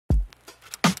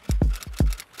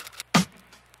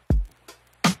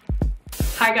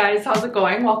Hi guys, how's it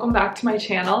going? Welcome back to my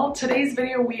channel. Today's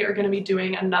video we are going to be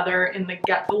doing another in the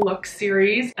Get the Look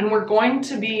series, and we're going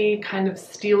to be kind of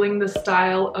stealing the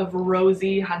style of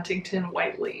Rosie Huntington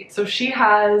Whiteley. So she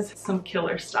has some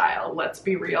killer style, let's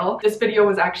be real. This video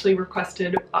was actually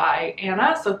requested by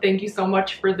Anna, so thank you so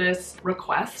much for this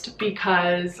request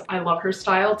because I love her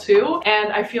style too,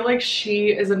 and I feel like she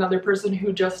is another person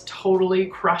who just totally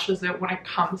crushes it when it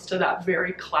comes to that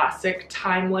very classic,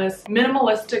 timeless,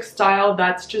 minimalistic style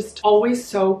that's just always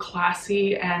so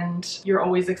classy and you're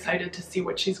always excited to see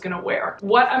what she's gonna wear.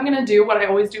 What I'm gonna do, what I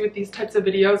always do with these types of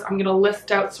videos, I'm gonna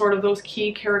list out sort of those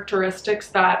key characteristics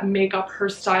that make up her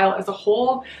style as a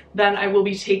whole. Then I will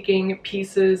be taking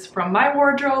pieces from my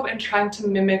wardrobe and trying to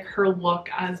mimic her look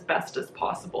as best as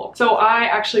possible. So I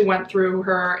actually went through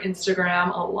her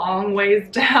Instagram a long ways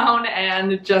down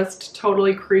and just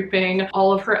totally creeping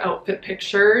all of her outfit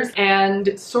pictures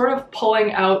and sort of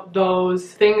pulling out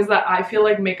those things that I feel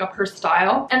like make up her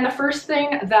style. And the first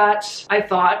thing that I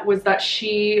thought was that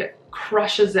she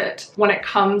crushes it when it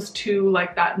comes to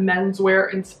like that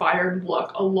menswear inspired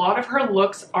look. A lot of her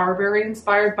looks are very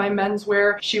inspired by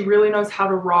menswear. She really knows how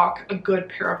to rock a good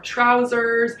pair of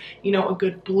trousers, you know, a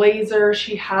good blazer.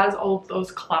 She has all of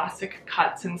those classic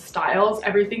cuts and styles.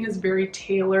 Everything is very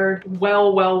tailored,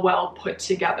 well put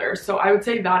together. So I would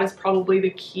say that is probably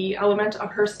the key element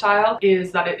of her style,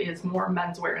 is that it is more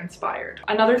menswear inspired.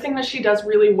 Another thing that she does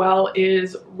really well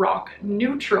is rock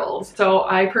neutrals. So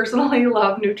I personally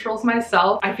love neutrals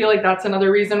myself. I feel like that's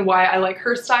another reason why I like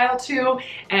her style too,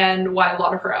 and why a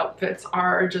lot of her outfits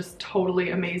are just totally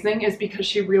amazing, is because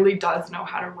she really does know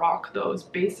how to rock those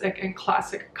basic and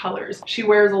classic colors. She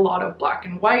wears a lot of black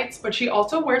and whites, but she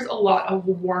also wears a lot of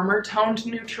warmer toned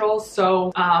neutrals,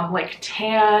 so like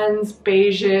tans,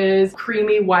 beiges,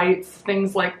 creamy whites,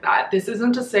 things like that. This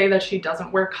isn't to say that she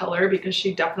doesn't wear color, because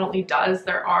she definitely does.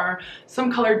 There are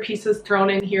some colored pieces thrown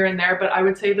in here and there, but I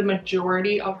would say the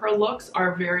majority of her looks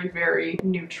are very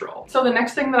neutral. So the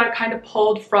next thing that I kind of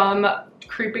pulled from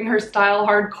creeping her style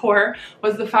hardcore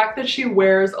was the fact that she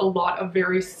wears a lot of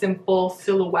very simple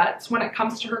silhouettes when it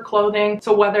comes to her clothing.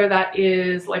 So whether that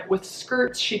is like with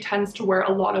skirts, she tends to wear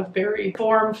a lot of very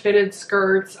form-fitted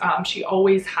skirts. She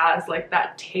always has like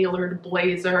that tailored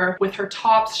blazer. With her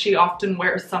tops, she often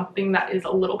wears something that is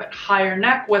a little bit higher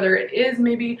neck, whether it is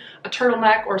maybe a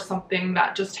turtleneck or something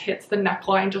that just hits the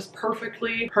neckline just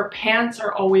perfectly. Her pants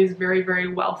are always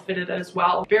very well fitted as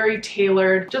well, very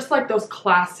tailored, just like those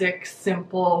classic simple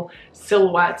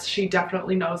silhouettes. She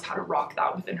definitely knows how to rock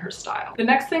that within her style. The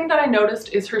next thing that I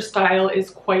noticed is her style is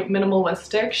quite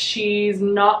minimalistic. She's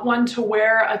not one to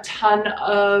wear a ton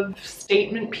of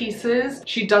statement pieces.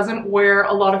 She doesn't wear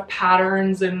a lot of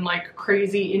patterns and like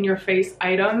crazy in-your-face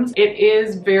items. It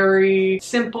is very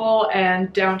simple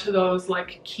and down to those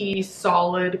like key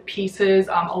solid pieces,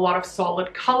 a lot of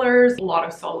solid colors, a lot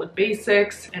of solid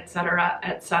basics, etc,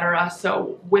 etc.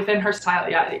 So within her style,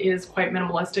 yeah, it is quite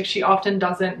minimalistic. She often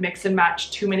doesn't mix and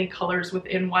match too many colors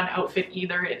within one outfit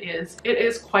either. It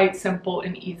is quite simple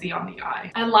and easy on the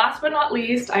eye. And last but not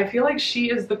least, I feel like she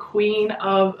is the queen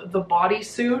of the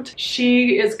bodysuit.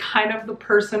 She is kind of the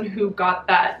person who got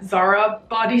that Zara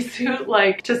bodysuit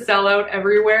like to sell out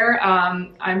everywhere.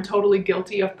 I'm totally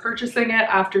guilty of purchasing it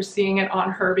after seeing it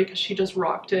on her because she just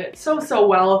rocked it so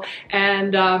well.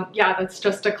 And yeah, that's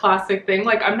just a classic thing.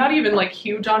 Like, I'm not even like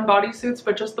huge on bodysuits,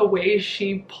 but just the way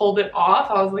she pulled it off,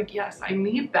 I was like, yes, I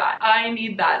need that. I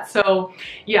need that. So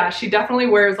yeah, she definitely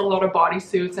wears a lot of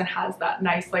bodysuits and has that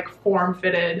nice like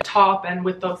form-fitted top, and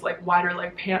with those like wider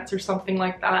leg pants or something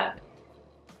like that.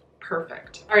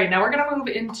 Perfect. All right, now we're gonna move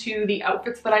into the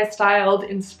outfits that I styled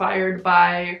inspired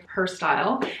by her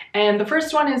style. And the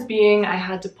first one is being, I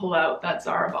had to pull out that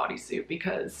Zara bodysuit,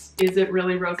 because is it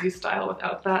really Rosie's style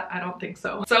without that? I don't think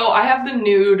so. So I have the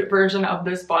nude version of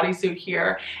this bodysuit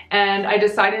here, and I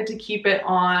decided to keep it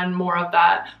on more of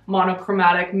that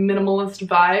monochromatic minimalist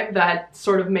vibe that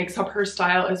sort of makes up her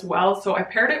style as well. So I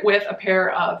paired it with a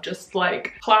pair of just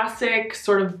like classic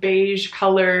sort of beige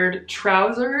colored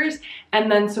trousers, and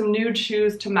then some nude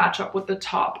shoes to match up with the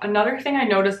top. Another thing I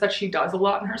noticed that she does a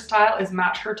lot in her style is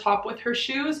match her top with her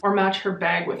shoes or match her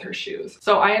bag with her shoes.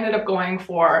 So I ended up going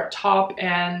for top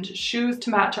and shoes to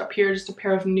match up here, just a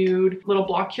pair of nude little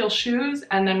block heel shoes.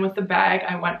 And then with the bag,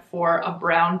 I went for a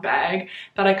brown bag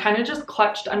that I kind of just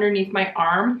clutched underneath my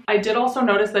arm. I did also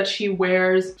notice that she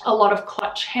wears a lot of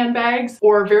clutch handbags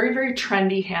or very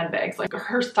trendy handbags. Like,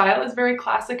 her style is very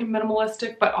classic and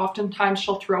minimalistic, but oftentimes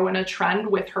she'll throw in a trend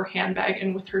with her handbag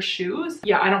and with her her shoes.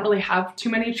 Yeah, I don't really have too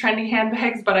many trendy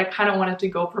handbags, but I kind of wanted to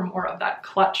go for more of that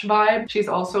clutch vibe. She's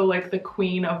also like the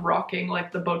queen of rocking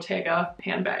like the Bottega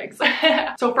handbags.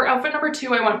 So for outfit number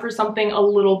 2, I went for something a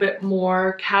little bit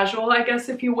more casual, I guess,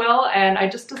 if you will, and I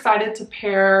just decided to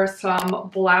pair some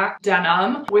black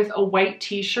denim with a white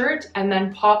t-shirt and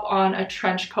then pop on a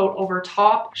trench coat over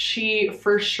top. She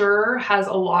for sure has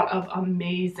a lot of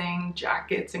amazing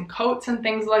jackets and coats and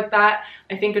things like that.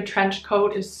 I think a trench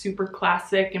coat is super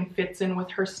classic and fits in with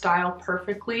her style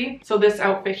perfectly. So this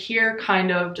outfit here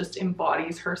kind of just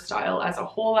embodies her style as a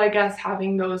whole, I guess,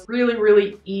 having those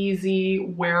really easy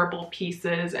wearable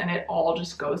pieces, and it all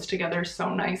just goes together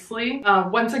so nicely.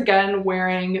 Once again,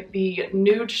 wearing the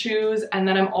nude shoes, and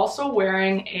then I'm also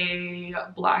wearing a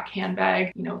black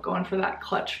handbag, you know, going for that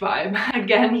clutch vibe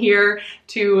again here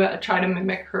to try to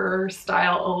mimic her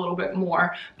style a little bit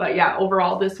more. But yeah,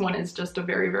 overall this one is just a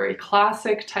very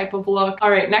classic type of look.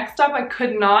 All right, next up, I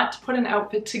could not put an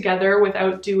outfit together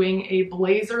without doing a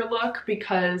blazer look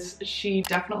because she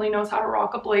definitely knows how to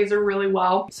rock a blazer really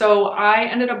well. So I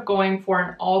ended up going for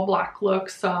an all black look,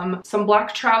 some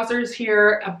black trousers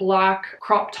here, a black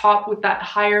crop top with that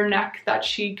higher neck that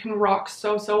she can rock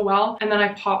so well, and then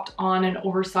I popped on an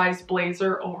oversized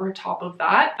blazer over top of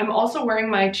that. I'm also wearing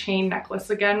my chain necklace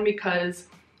again because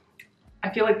I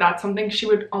feel like that's something she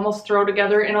would almost throw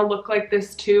together in a look like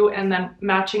this too, and then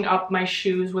matching up my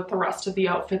shoes with the rest of the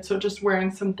outfit. So just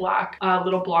wearing some black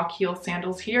little block heel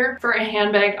sandals here. For a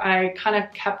handbag, I kind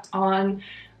of kept on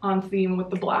theme with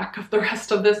the black of the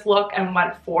rest of this look and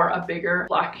went for a bigger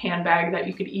black handbag that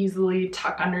you could easily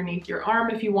tuck underneath your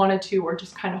arm if you wanted to, or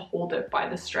just kind of hold it by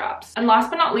the straps. And last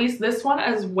but not least, this one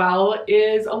as well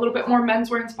is a little bit more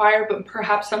menswear inspired, but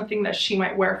perhaps something that she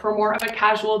might wear for more of a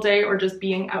casual day or just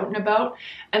being out and about.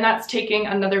 And that's taking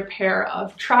another pair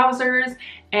of trousers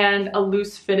and a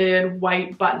loose fitted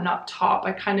white button up top.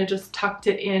 I kind of just tucked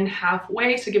it in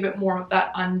halfway to give it more of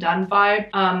that undone vibe.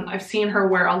 I've seen her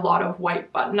wear a lot of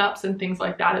white button ups and things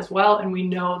like that as well, and we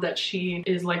know that she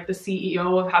is like the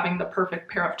CEO of having the perfect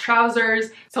pair of trousers.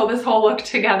 So this whole look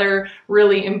together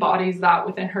really embodies that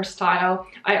within her style.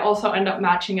 I also end up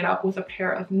matching it up with a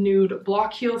pair of nude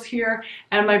block heels here,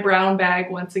 and my brown bag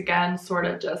once again sort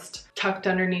of just tucked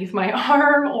underneath my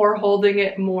arm or holding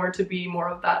it more to be more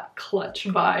of that clutch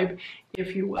vibe,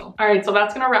 if you will. All right, so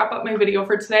that's gonna wrap up my video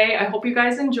for today. I hope you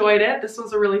guys enjoyed it. This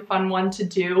was a really fun one to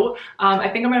do. I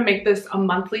think I'm gonna make this a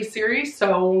monthly series,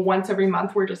 so once every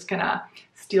month we're just gonna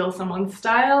steal someone's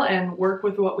style and work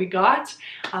with what we got,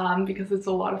 because it's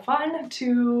a lot of fun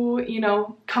to, you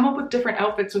know, come up with different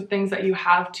outfits with things that you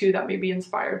have too that may be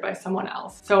inspired by someone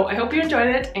else. So I hope you enjoyed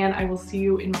it, and I will see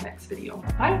you in my next video.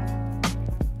 Bye.